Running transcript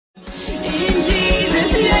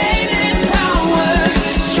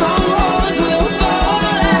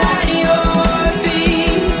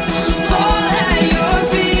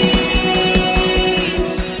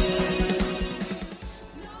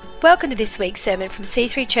Welcome to this week's sermon from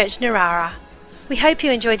C3 Church Narara. We hope you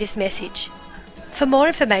enjoy this message. For more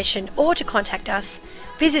information or to contact us,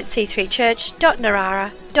 visit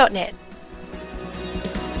c3church.narara.net.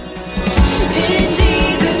 In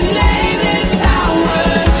Jesus' name there's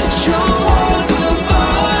power, strongholds will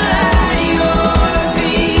fall at your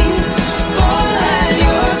feet, fall at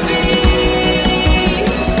your feet.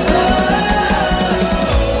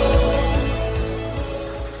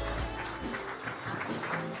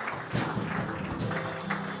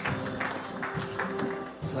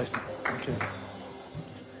 Thank you.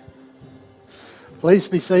 Please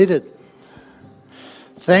be seated.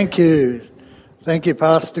 Thank you. Thank you,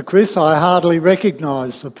 Pastor Chris. I hardly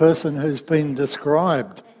recognise the person who's been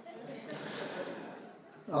described.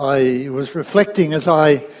 I was reflecting as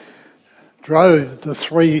I drove the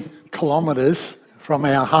 3 kilometres from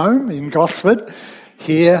our home in Gosford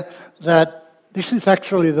here that this is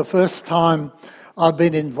actually the first time I've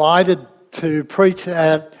been invited to preach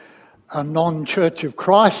at a non-Church of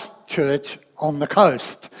Christ church on the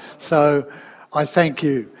coast. So I thank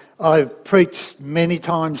you. I've preached many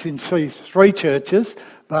times in three churches,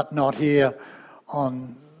 but not here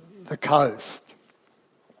on the coast.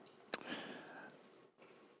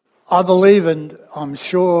 I believe, and I'm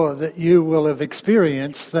sure that you will have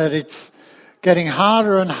experienced, that it's getting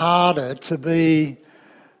harder and harder to be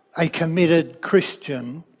a committed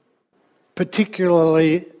Christian,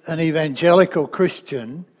 particularly an evangelical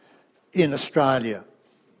Christian in Australia.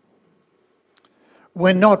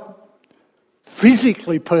 We're not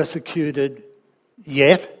physically persecuted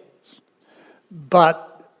yet,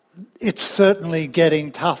 but it's certainly getting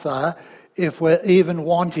tougher if we're even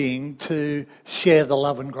wanting to share the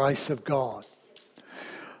love and grace of God.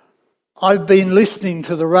 I've been listening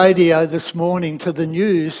to the radio this morning, to the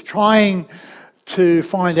news, trying to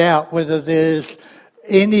find out whether there's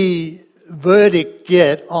any verdict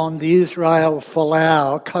yet on the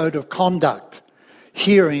Israel-Folau Code of Conduct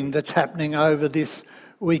hearing that's happening over this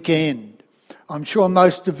weekend. I'm sure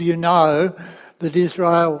most of you know that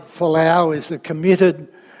Israel Folau is a committed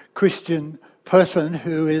Christian person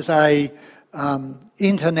who is a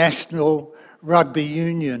international rugby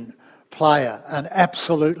union player, an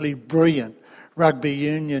absolutely brilliant rugby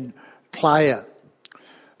union player.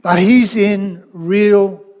 But he's in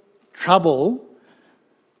real trouble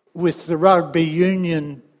with the rugby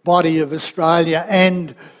union body of Australia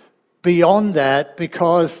and beyond that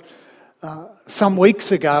because some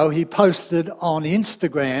weeks ago he posted on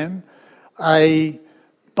Instagram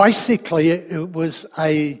basically it was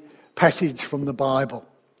a passage from the Bible.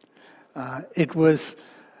 It was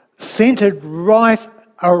centred right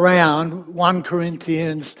around 1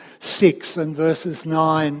 Corinthians 6 and verses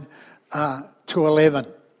 9 to 11.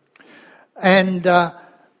 And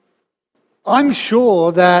I'm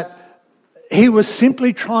sure that he was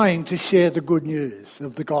simply trying to share the good news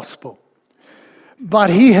of the gospel. But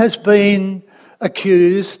he has been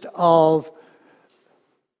accused of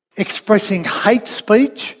expressing hate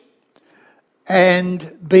speech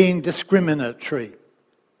and being discriminatory.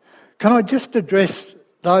 Can I just address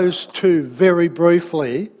those two very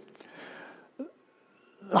briefly?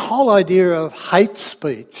 The whole idea of hate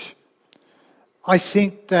speech, I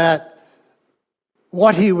think that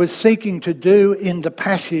what he was seeking to do in the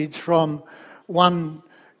passage from 1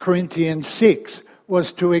 Corinthians 6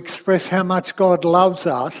 was to express how much God loves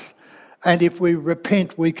us, and if we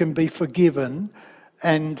repent we can be forgiven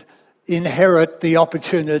and inherit the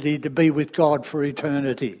opportunity to be with God for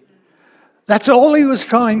eternity. That's all he was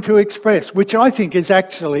trying to express, which I think is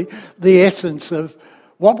actually the essence of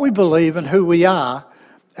what we believe and who we are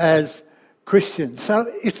as Christians. So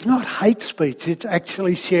it's not hate speech, it's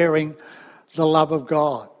actually sharing the love of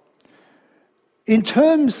God. In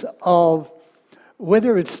terms of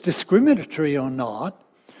whether it's discriminatory or not,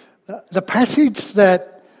 the passage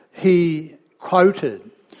that he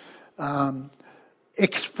quoted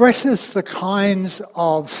expresses the kinds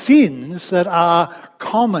of sins that are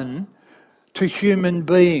common to human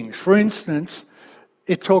beings. For instance,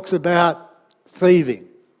 it talks about thieving.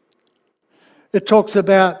 It talks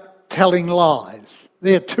about telling lies.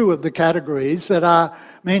 They're two of the categories that are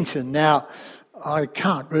mentioned. Now, I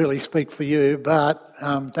can't really speak for you, but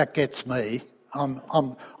that gets me.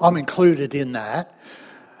 I'm included in that.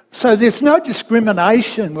 So there's no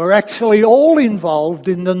discrimination. We're actually all involved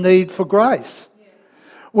in the need for grace.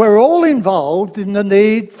 We're all involved in the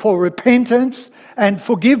need for repentance and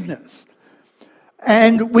forgiveness.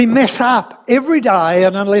 And we mess up every day,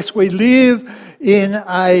 and unless we live in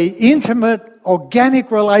an intimate,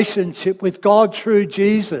 organic relationship with God through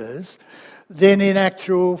Jesus, then in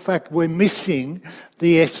actual fact we're missing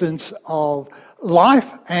the essence of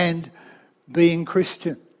life and being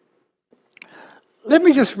Christian. Let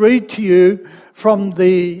me just read to you from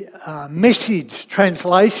the Message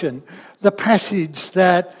translation, the passage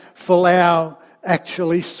that Folau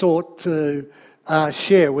actually sought to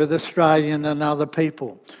share with Australian and other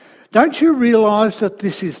people. Don't you realise that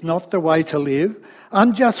this is not the way to live?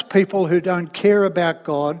 Unjust people who don't care about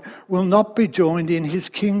God will not be joined in his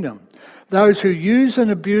kingdom. Those who use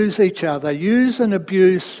and abuse each other, use and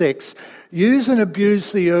abuse sex, use and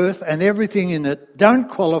abuse the earth and everything in it, don't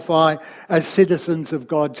qualify as citizens of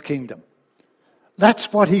God's kingdom. That's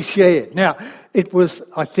what he shared. Now, it was,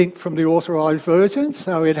 I think, from the Authorised Version,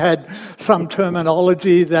 so it had some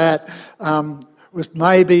terminology that was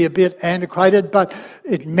maybe a bit antiquated, but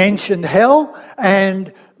it mentioned hell,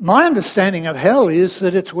 and my understanding of hell is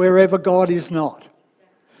that it's wherever God is not.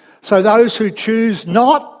 So those who choose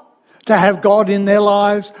not to have God in their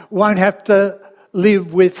lives won't have to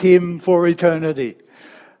live with him for eternity.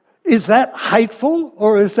 Is that hateful,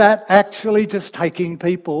 or is that actually just taking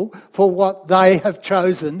people for what they have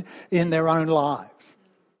chosen in their own lives?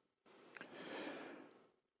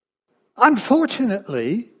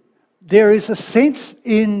 Unfortunately, there is a sense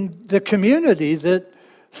in the community that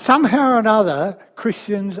somehow or another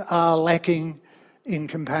Christians are lacking in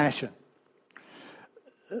compassion.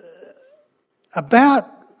 About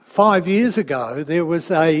 5 years ago, there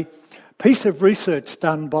was a piece of research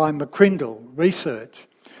done by McCrindle Research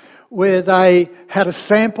where they had a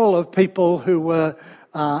sample of people who were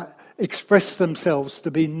expressed themselves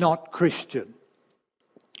to be not Christian.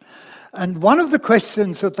 And one of the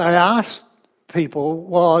questions that they asked people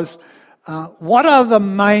was, what are the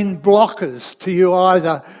main blockers to you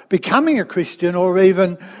either becoming a Christian or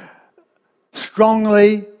even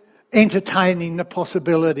strongly entertaining the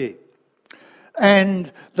possibility? And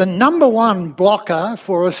the number one blocker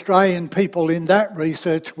for Australian people in that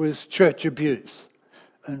research was church abuse.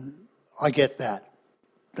 And I get that.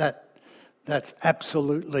 That's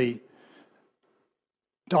absolutely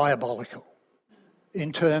diabolical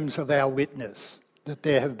in terms of our witness, that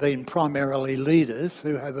there have been primarily leaders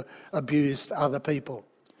who have abused other people.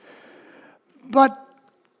 But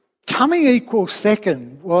coming equal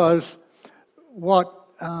second was what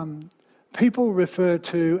people refer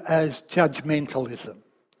to as judgmentalism.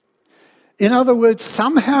 In other words,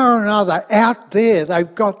 somehow or another out there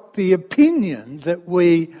they've got the opinion that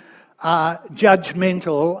we are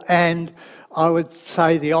judgmental, and I would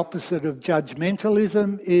say the opposite of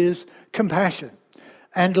judgmentalism is compassion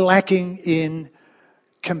and lacking in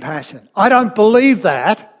compassion. I don't believe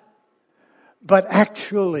that, but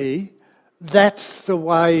actually that's the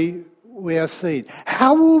way we are seen.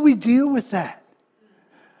 How will we deal with that?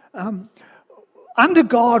 Under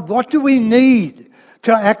God, what do we need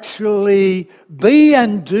to actually be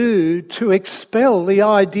and do to expel the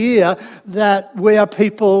idea that we are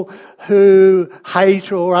people who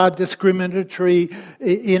hate or are discriminatory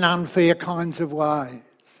in unfair kinds of ways?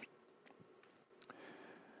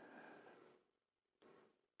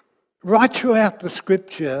 Right throughout the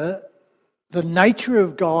Scripture, the nature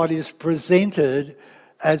of God is presented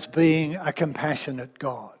as being a compassionate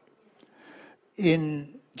God.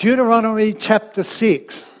 In Deuteronomy chapter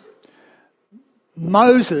 6,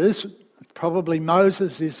 Moses, probably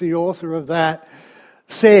Moses is the author of that,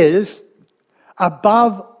 says,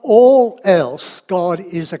 above all else, God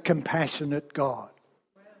is a compassionate God.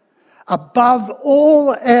 Above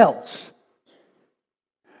all else,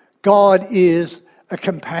 God is a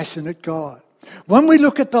compassionate God. When we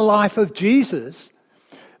look at the life of Jesus,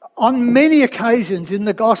 on many occasions in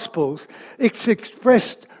the Gospels, it's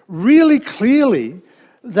expressed really clearly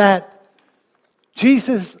that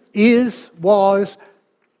Jesus was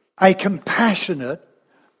a compassionate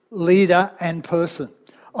leader and person.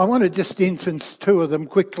 I want to just instance two of them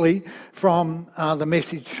quickly from the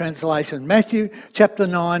Message translation. Matthew chapter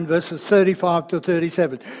 9, verses 35 to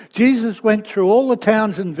 37. Jesus went through all the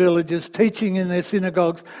towns and villages, teaching in their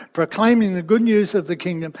synagogues, proclaiming the good news of the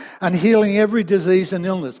kingdom, and healing every disease and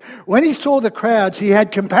illness. When he saw the crowds, he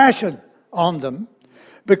had compassion on them,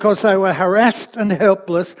 because they were harassed and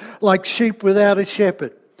helpless like sheep without a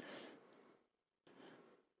shepherd.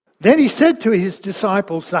 Then he said to his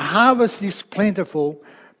disciples, the harvest is plentiful,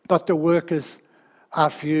 but the workers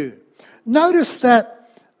are few. Notice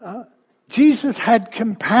that Jesus had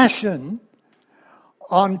compassion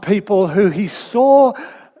on people who he saw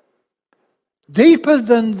deeper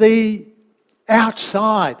than the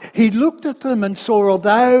outside. He looked at them and saw,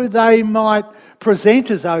 although they might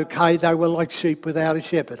present as okay, they were like sheep without a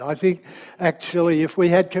shepherd. I think actually if we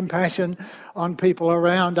had compassion on people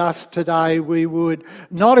around us today, we would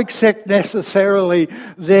not accept necessarily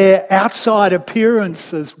their outside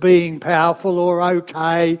appearance as being powerful or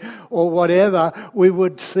okay or whatever. We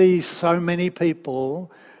would see so many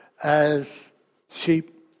people as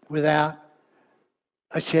sheep without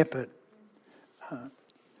a shepherd.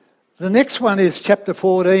 The next one is chapter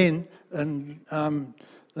 14, and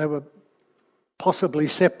they were possibly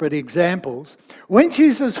separate examples. When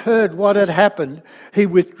Jesus heard what had happened, he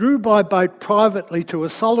withdrew by boat privately to a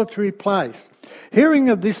solitary place. Hearing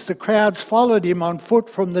of this, the crowds followed him on foot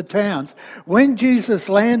from the towns. When Jesus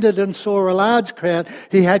landed and saw a large crowd,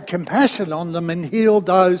 he had compassion on them and healed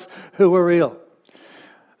those who were ill.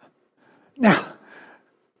 Now,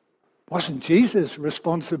 wasn't Jesus'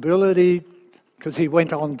 responsibility, because he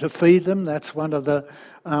went on to feed them? That's one of the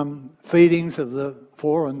feedings of the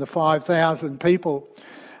 4,000 and the 5,000 people.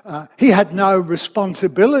 He had no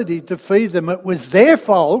responsibility to feed them. It was their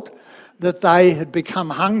fault that they had become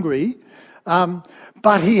hungry,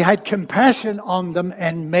 but he had compassion on them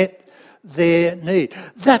and met their need.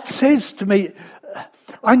 That says to me,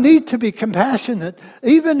 I need to be compassionate,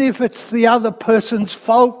 even if it's the other person's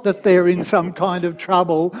fault that they're in some kind of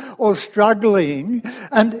trouble or struggling.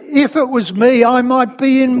 And if it was me, I might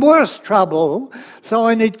be in worse trouble. So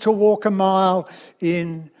I need to walk a mile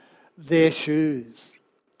in their shoes.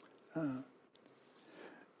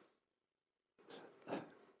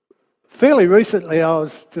 Fairly recently, I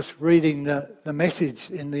was just reading the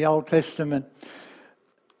message in the Old Testament,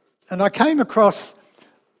 and I came across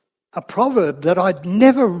a proverb that I'd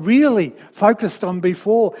never really focused on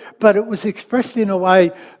before, but it was expressed in a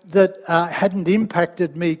way that hadn't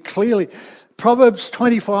impacted me clearly. Proverbs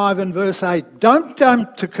 25 and verse 8, don't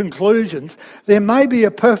jump to conclusions. There may be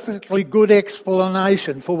a perfectly good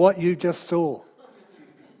explanation for what you just saw.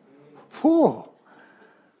 Whew.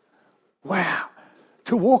 Wow.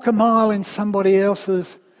 To walk a mile in somebody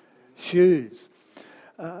else's shoes.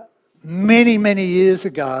 Many, many years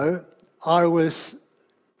ago, I was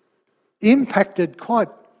impacted quite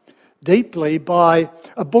deeply by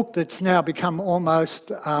a book that's now become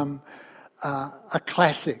almost a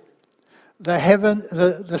classic.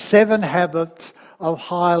 The 7 Habits of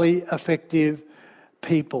Highly Effective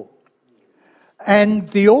People. And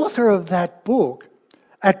the author of that book,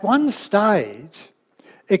 at one stage,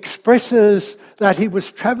 expresses that he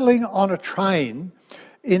was travelling on a train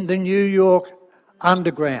in the New York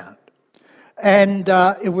Underground. And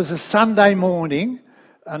it was a Sunday morning,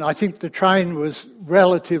 and I think the train was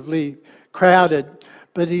relatively crowded.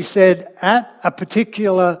 But he said at a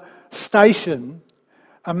particular station,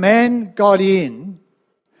 a man got in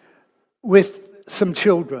with some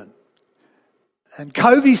children. And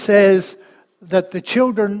Covey says that the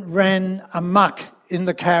children ran amok in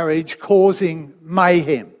the carriage, causing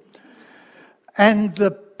mayhem. And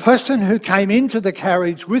the person who came into the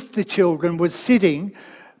carriage with the children was sitting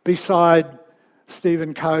beside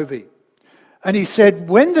Stephen Covey. And he said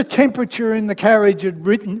when the temperature in the carriage had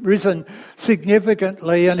risen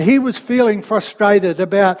significantly and he was feeling frustrated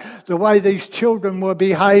about the way these children were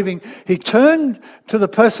behaving, he turned to the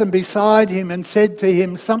person beside him and said to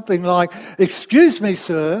him something like, "Excuse me,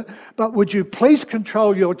 sir, but would you please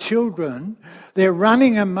control your children? They're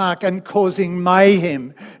running amok and causing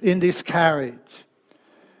mayhem in this carriage."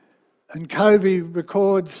 And Covey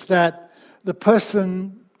records that the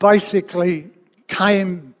person basically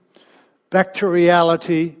came back to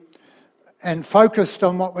reality and focused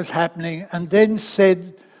on what was happening and then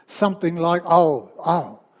said something like, oh,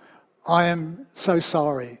 I am so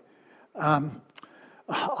sorry.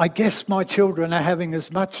 I guess my children are having as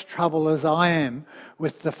much trouble as I am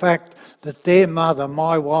with the fact that their mother,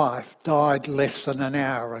 my wife, died less than an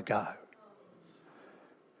hour ago.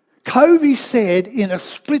 Covey said in a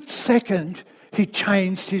split second he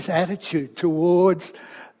changed his attitude towards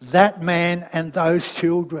that man and those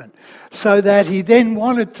children, so that he then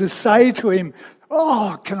wanted to say to him,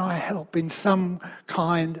 "Oh, can I help in some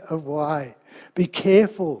kind of way? Be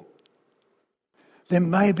careful. There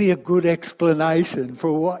may be a good explanation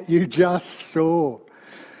for what you just saw."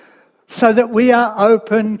 So that we are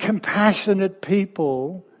open, compassionate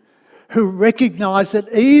people who recognise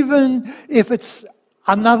that even if it's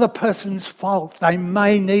another person's fault, they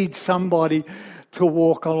may need somebody to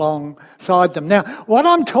walk alongside them. Now, what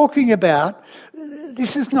I'm talking about,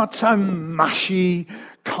 this is not some mushy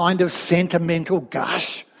kind of sentimental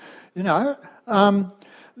gush,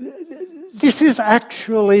 This is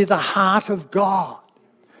actually the heart of God.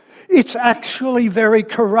 It's actually very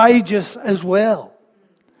courageous as well.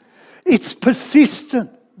 It's persistent,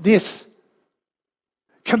 this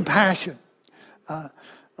compassion.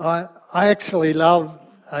 I actually love,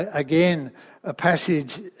 again, a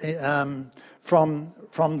passage from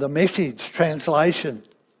the Message translation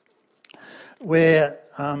where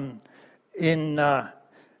in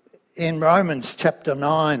Romans chapter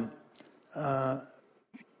 9,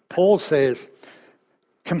 Paul says,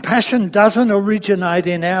 compassion doesn't originate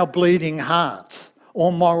in our bleeding hearts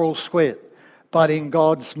or moral sweat, but in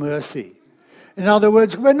God's mercy. In other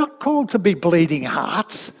words, we're not called to be bleeding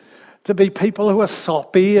hearts, to be people who are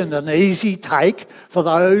soppy and an easy take for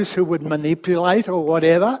those who would manipulate or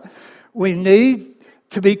whatever. We need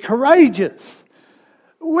to be courageous.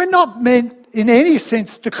 We're not meant in any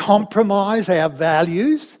sense to compromise our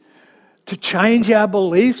values, to change our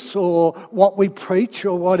beliefs or what we preach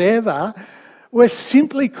or whatever. We're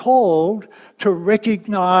simply called to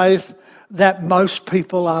recognise that most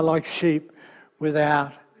people are like sheep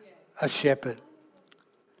without a shepherd.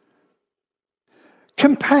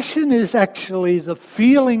 Compassion is actually the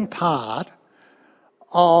feeling part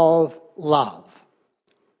of love.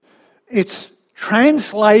 It's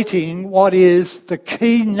translating what is the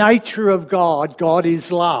key nature of God, God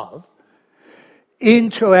is love,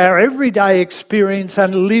 into our everyday experience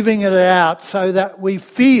and living it out so that we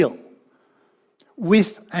feel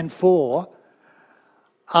with and for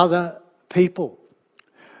other people.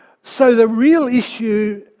 So the real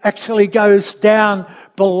issue actually goes down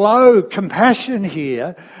below compassion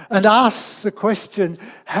here and asks the question,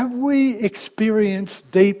 have we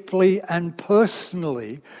experienced deeply and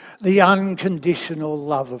personally the unconditional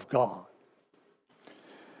love of God?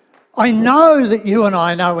 I know that you and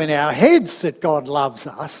I know in our heads that God loves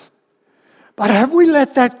us, but have we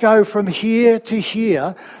let that go from here to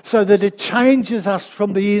here so that it changes us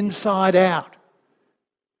from the inside out?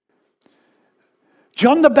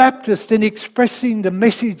 John the Baptist, in expressing the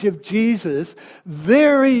message of Jesus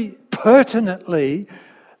very pertinently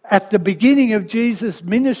at the beginning of Jesus'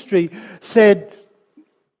 ministry, said,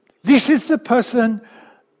 this is the person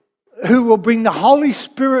who will bring the Holy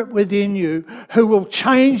Spirit within you, who will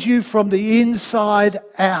change you from the inside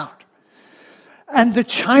out. And the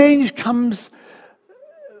change comes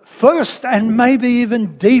first and maybe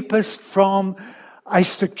even deepest from a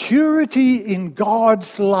security in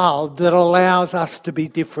God's love that allows us to be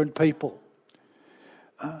different people.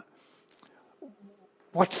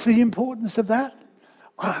 What's the importance of that?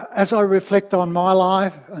 As I reflect on my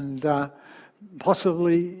life and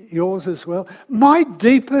possibly yours as well, my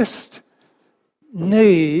deepest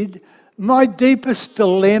need, my deepest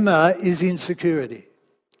dilemma is insecurity.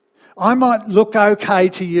 I might look okay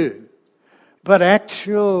to you, but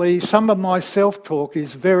actually some of my self-talk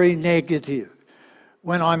is very negative.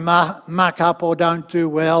 When I muck up or don't do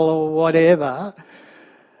well or whatever.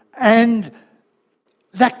 And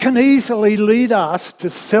that can easily lead us to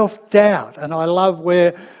self-doubt. And I love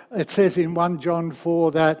where it says in 1 John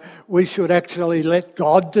 4 that we should actually let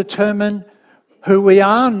God determine who we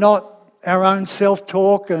are, not our own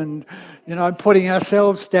self-talk and, putting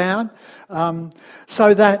ourselves down.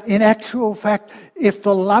 So that in actual fact, if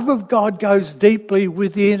the love of God goes deeply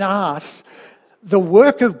within us, the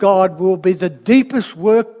work of God will be the deepest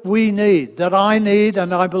work we need, that I need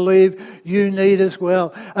and I believe you need as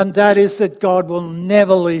well. And that is that God will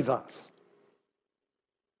never leave us.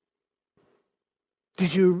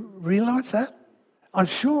 Did you realise that? I'm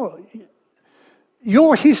sure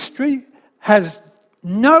your history has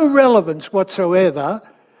no relevance whatsoever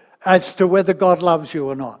as to whether God loves you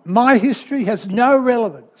or not. My history has no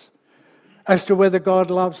relevance as to whether God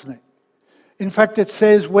loves me. In fact, it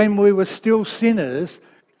says when we were still sinners,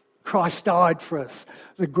 Christ died for us,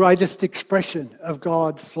 the greatest expression of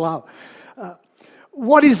God's love.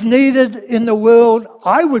 What is needed in the world,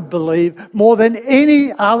 I would believe, more than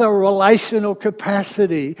any other relational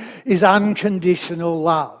capacity is unconditional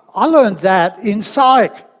love. I learned that in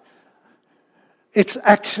psych. It's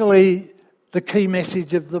actually the key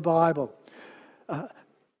message of the Bible.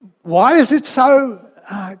 Why is it so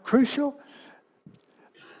crucial?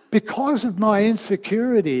 Because of my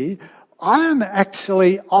insecurity, I am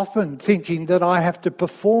actually often thinking that I have to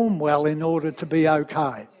perform well in order to be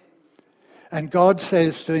okay. And God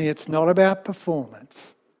says to me, it's not about performance.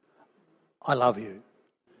 I love you.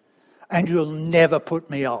 And you'll never put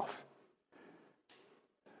me off.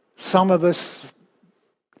 Some of us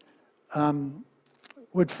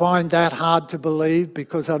would find that hard to believe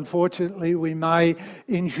because unfortunately we may,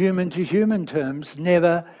 in human-to-human terms,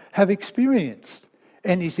 never have experienced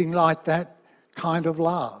anything like that kind of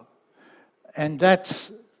love. And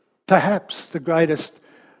that's perhaps the greatest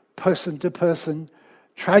person-to-person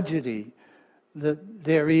tragedy that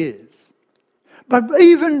there is. But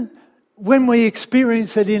even when we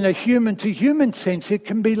experience it in a human-to-human sense, it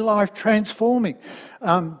can be life-transforming.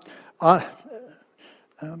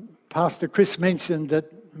 Pastor Chris mentioned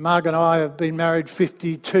that Marg and I have been married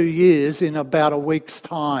 52 years in about a week's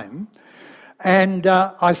time. And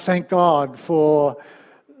I thank God for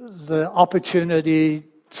the opportunity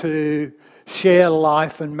to share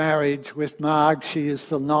life and marriage with Marg. She is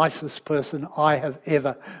the nicest person I have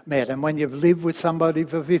ever met. And when you've lived with somebody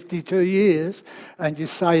for 52 years and you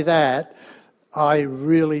say that, I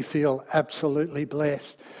really feel absolutely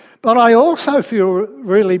blessed. But I also feel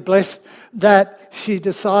really blessed that she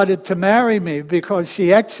decided to marry me, because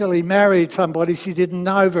she actually married somebody she didn't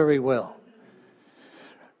know very well.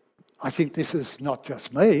 I think this is not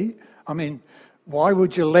just me. I mean, why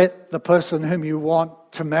would you let the person whom you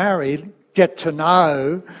want to marry get to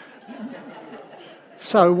know?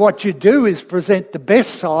 So what you do is present the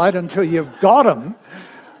best side until you've got them.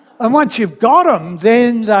 And once you've got them,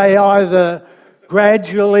 then they either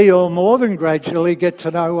gradually or more than gradually get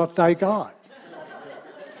to know what they got.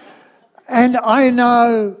 And I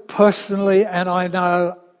know personally, and I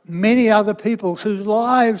know many other people whose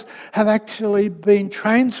lives have actually been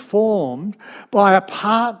transformed by a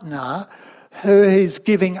partner who is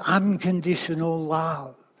giving unconditional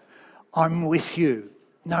love. I'm with you,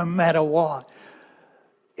 no matter what.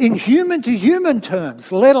 In human-to-human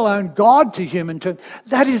terms, let alone God-to-human terms,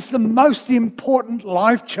 that is the most important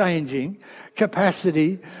life-changing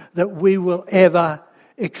capacity that we will ever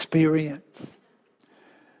experience.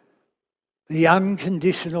 The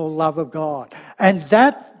unconditional love of God. And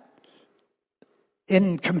that,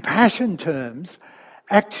 in compassion terms,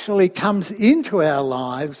 actually comes into our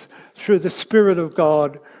lives through the Spirit of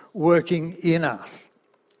God working in us.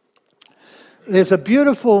 There's a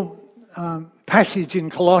beautiful passage in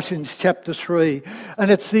Colossians chapter 3,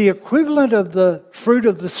 and it's the equivalent of the fruit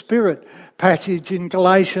of the Spirit passage in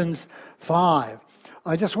Galatians 5.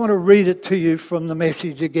 I just want to read it to you from the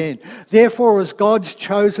Message again. Therefore, as God's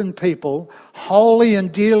chosen people, holy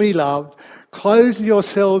and dearly loved, clothe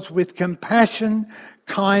yourselves with compassion,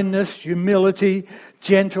 kindness, humility,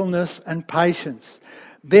 gentleness, and patience.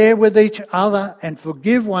 Bear with each other and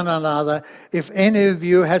forgive one another if any of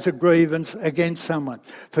you has a grievance against someone.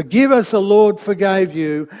 Forgive as the Lord forgave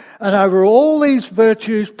you, and over all these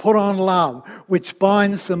virtues put on love, which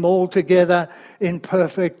binds them all together in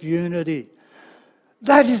perfect unity.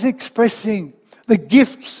 That is expressing the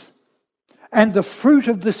gifts and the fruit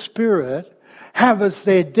of the Spirit have as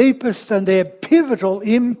their deepest and their pivotal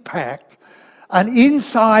impact an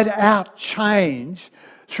inside-out change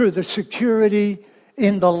through the security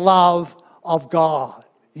in the love of God.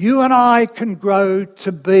 You and I can grow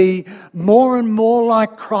to be more and more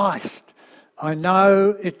like Christ. I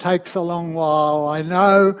know it takes a long while.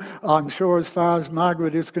 I'm sure as far as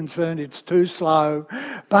Margaret is concerned, it's too slow.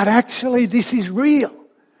 But actually, this is real.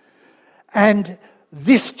 And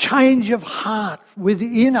this change of heart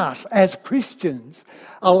within us as Christians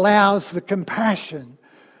allows the compassion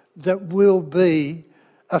that will be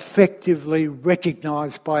effectively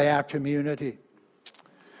recognised by our community.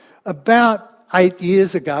 About 8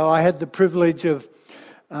 years ago, I had the privilege of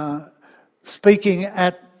speaking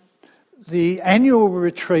at the annual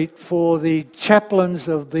retreat for the chaplains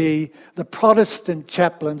of the Protestant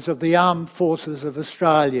chaplains of the Armed Forces of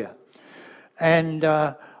Australia. And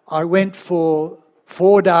I went for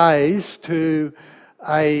 4 days to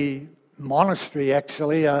a monastery,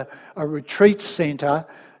 actually, a retreat centre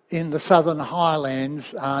in the Southern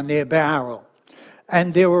Highlands near Bowral.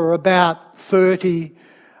 And there were about 30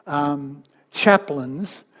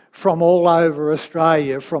 chaplains from all over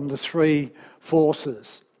Australia from the 3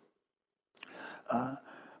 forces.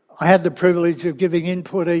 I had the privilege of giving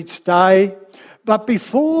input each day, but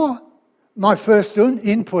before my first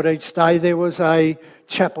input each day there was a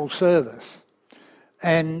chapel service,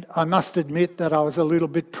 and I must admit that I was a little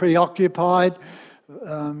bit preoccupied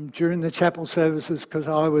during the chapel services because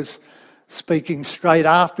I was speaking straight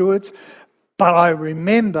afterwards, but I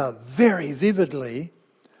remember very vividly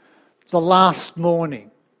the last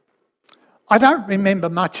morning. I don't remember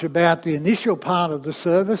much about the initial part of the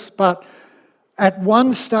service, but at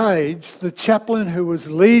one stage, the chaplain who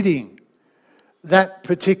was leading that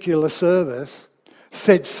particular service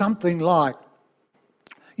said something like,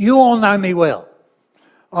 "You all know me well.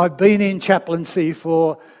 I've been in chaplaincy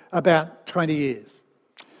for about 20 years.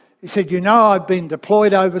 He said, you know, I've been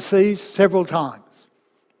deployed overseas several times.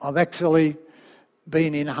 I've actually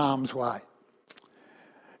been in harm's way.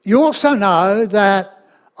 You also know that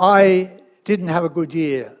I didn't have a good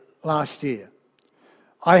year last year.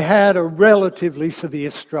 I had a relatively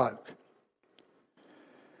severe stroke."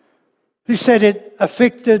 He said it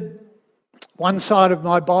affected one side of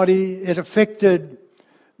my body. It affected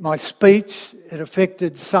my speech. It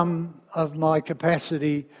affected some of my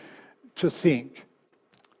capacity to think.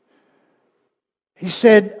 He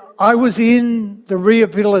said, I was in the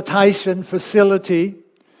rehabilitation facility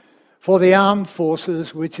for the Armed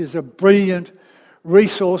Forces, which is a brilliant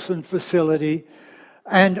resource and facility,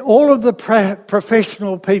 and all of the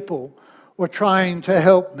professional people were trying to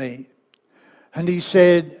help me. And he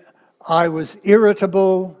said, I was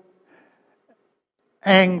irritable,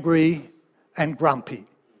 angry, and grumpy.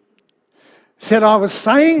 He said, I was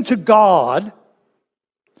saying to God,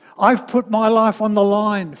 I've put my life on the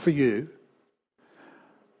line for you.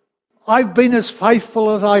 I've been as faithful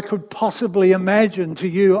as I could possibly imagine to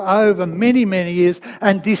you over many, many years,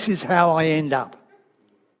 and this is how I end up.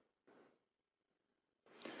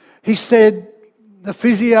 He said, the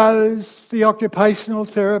physios, the occupational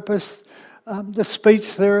therapists, the speech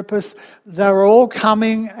therapists, they were all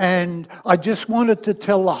coming, and I just wanted to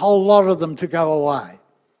tell the whole lot of them to go away.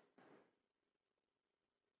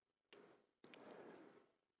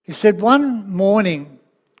 He said, one morning,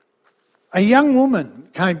 a young woman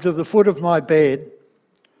came to the foot of my bed,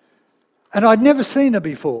 and I'd never seen her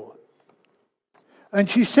before. And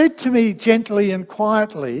she said to me gently and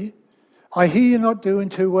quietly, I hear you're not doing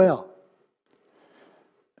too well.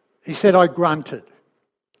 He said I grunted.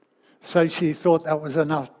 So she thought that was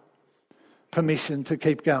enough permission to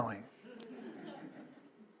keep going.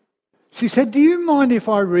 She said, do you mind if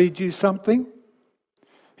I read you something?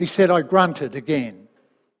 He said I grunted again.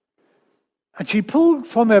 And she pulled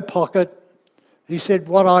from her pocket, he said,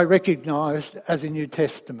 what I recognised as a New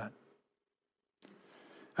Testament.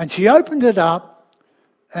 And she opened it up,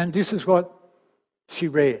 and this is what she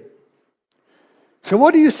read. So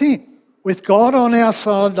what do you think? With God on our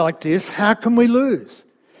side like this, how can we lose?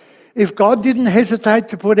 If God didn't hesitate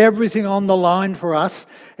to put everything on the line for us,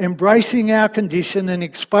 embracing our condition and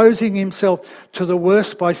exposing himself to the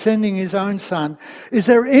worst by sending his own son, is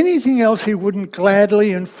there anything else he wouldn't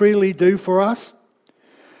gladly and freely do for us?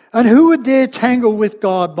 And who would dare tangle with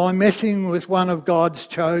God by messing with one of God's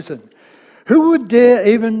chosen? Who would dare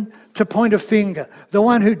even to point a finger? The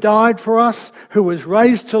one who died for us, who was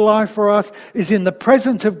raised to life for us, is in the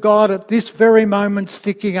presence of God at this very moment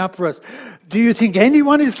sticking up for us. Do you think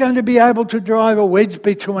anyone is going to be able to drive a wedge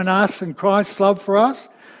between us and Christ's love for us?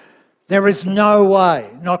 There is no way.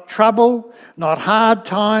 Not trouble, not hard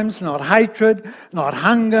times, not hatred, not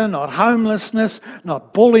hunger, not homelessness,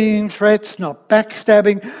 not bullying threats, not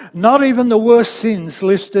backstabbing, not even the worst sins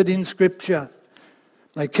listed in Scripture.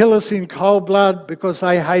 They kill us in cold blood because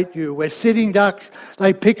they hate you. We're sitting ducks.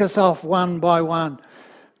 They pick us off one by one.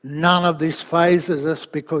 None of this phases us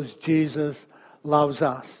because Jesus loves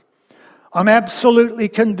us. I'm absolutely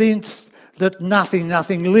convinced that nothing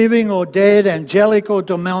living or dead, angelic or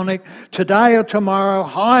demonic, today or tomorrow,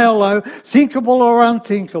 high or low, thinkable or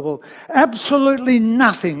unthinkable, absolutely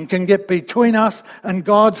nothing can get between us and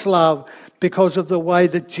God's love because of the way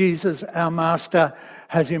that Jesus, our Master,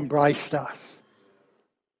 has embraced us.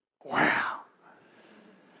 Wow.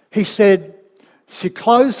 He said, she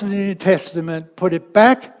closed the New Testament, put it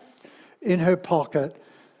back in her pocket.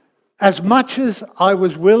 As much as I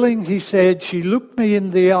was willing, he said, she looked me in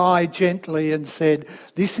the eye gently and said,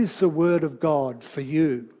 this is the word of God for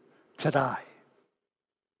you today.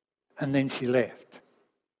 And then she left.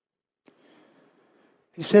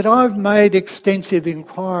 He said, I've made extensive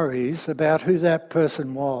inquiries about who that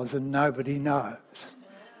person was and nobody knows.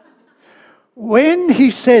 When he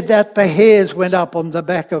said that, the hairs went up on the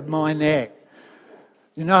back of my neck.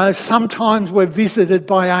 You know, sometimes we're visited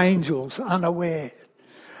by angels unaware.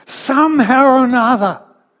 Somehow or another,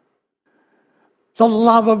 the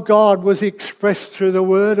love of God was expressed through the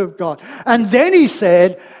word of God. And then he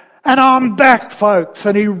said, and I'm back, folks.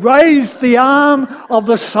 And he raised the arm of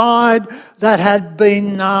the side that had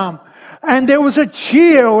been numb. And there was a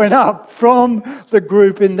cheer went up from the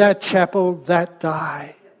group in that chapel that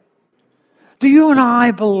day. Do you and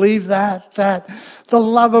I believe that the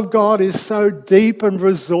love of God is so deep and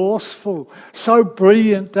resourceful, so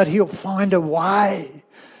brilliant that he'll find a way?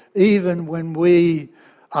 Even when we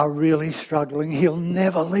are really struggling, he'll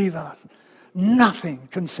never leave us. Nothing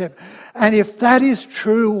can separate. And if that is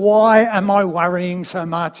true, why am I worrying so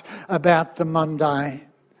much about the mundane?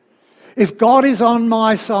 If God is on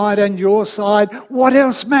my side and your side, what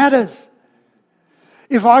else matters?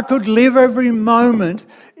 If I could live every moment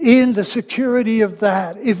in the security of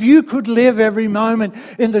that, if you could live every moment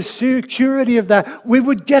in the security of that, we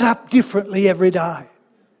would get up differently every day.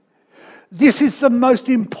 This is the most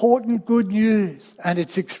important good news, and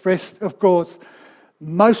it's expressed, of course,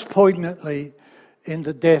 most poignantly in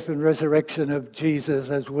the death and resurrection of Jesus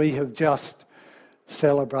as we have just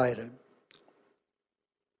celebrated.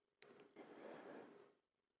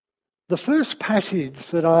 The first passage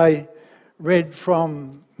that I read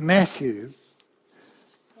from Matthew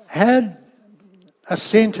had a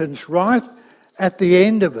sentence right at the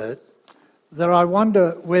end of it that I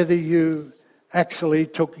wonder whether you actually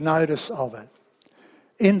took notice of it.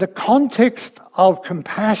 In the context of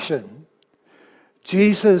compassion,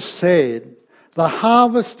 Jesus said, "The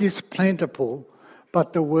harvest is plentiful,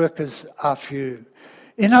 but the workers are few."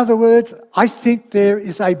 In other words, I think there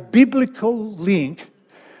is a biblical link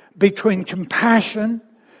between compassion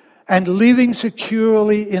and living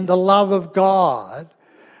securely in the love of God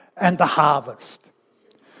and the harvest.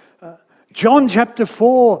 John chapter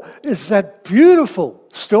 4 is that beautiful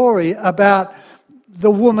story about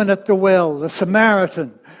the woman at the well, the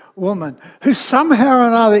Samaritan woman, who somehow or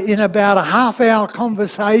another, in about a half-hour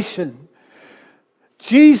conversation,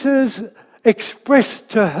 Jesus expressed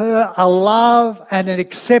to her a love and an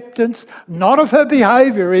acceptance, not of her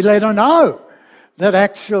behaviour. He let her know that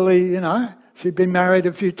actually, she'd been married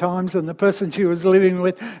a few times and the person she was living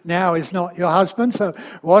with now is not your husband. So it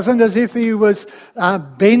wasn't as if he was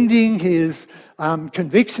bending his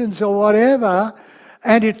convictions or whatever,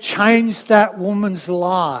 and it changed that woman's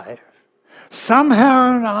life.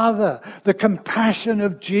 Somehow or another, the compassion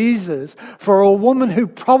of Jesus for a woman who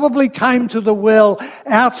probably came to the well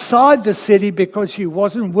outside the city because she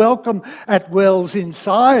wasn't welcome at wells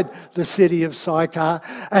inside the city of Sychar,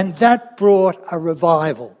 and that brought a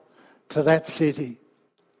revival to that city.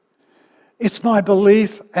 It's my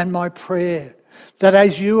belief and my prayer that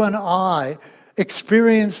as you and I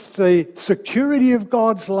experience the security of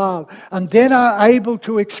God's love and then are able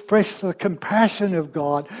to express the compassion of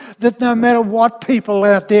God, that no matter what people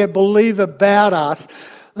out there believe about us,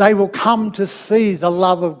 they will come to see the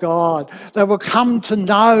love of God. They will come to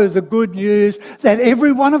know the good news that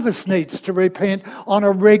every one of us needs to repent on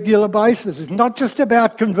a regular basis. It's not just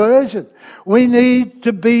about conversion. We need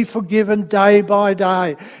to be forgiven day by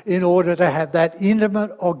day in order to have that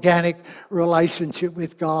intimate, organic relationship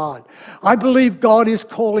with God. I believe God is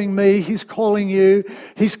calling me, He's calling you,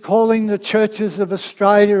 He's calling the churches of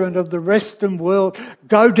Australia and of the Western world.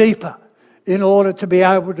 Go deeper in order to be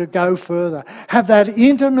able to go further. Have that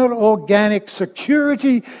intimate, organic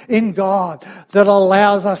security in God that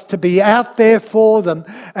allows us to be out there for them.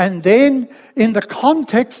 And then, in the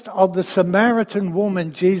context of the Samaritan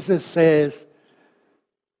woman, Jesus says,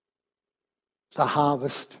 the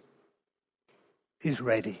harvest is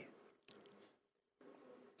ready.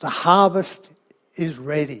 The harvest is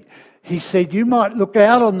ready. He said, you might look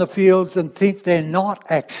out on the fields and think they're not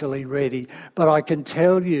actually ready, but I can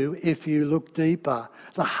tell you, if you look deeper,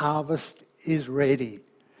 the harvest is ready.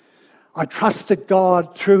 I trust that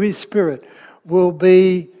God, through His Spirit, will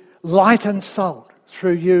be light and salt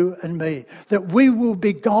through you and me, that we will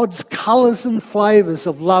be God's colours and flavours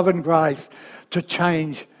of love and grace to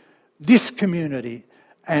change this community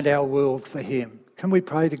and our world for Him. Can we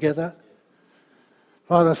pray together?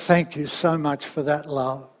 Father, thank you so much for that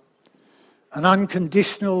love. An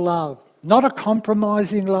unconditional love, not a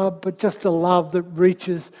compromising love, but just a love that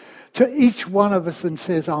reaches to each one of us and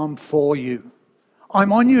says, I'm for you.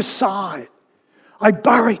 I'm on your side. I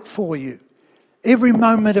barrack for you every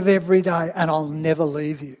moment of every day, and I'll never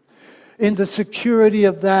leave you. In the security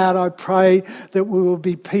of that, I pray that we will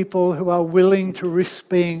be people who are willing to risk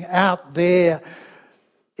being out there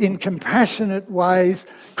in compassionate ways,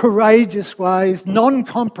 courageous ways,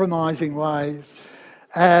 non-compromising ways,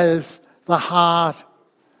 as the heart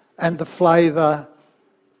and the flavour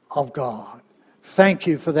of God. Thank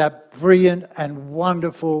you for that brilliant and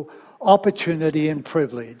wonderful opportunity and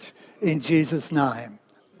privilege. In Jesus' name,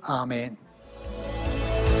 amen.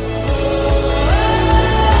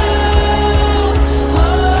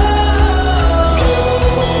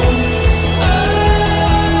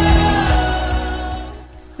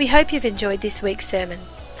 We hope you've enjoyed this week's sermon.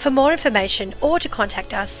 For more information or to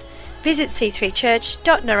contact us, visit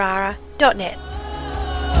c3church.narara.net.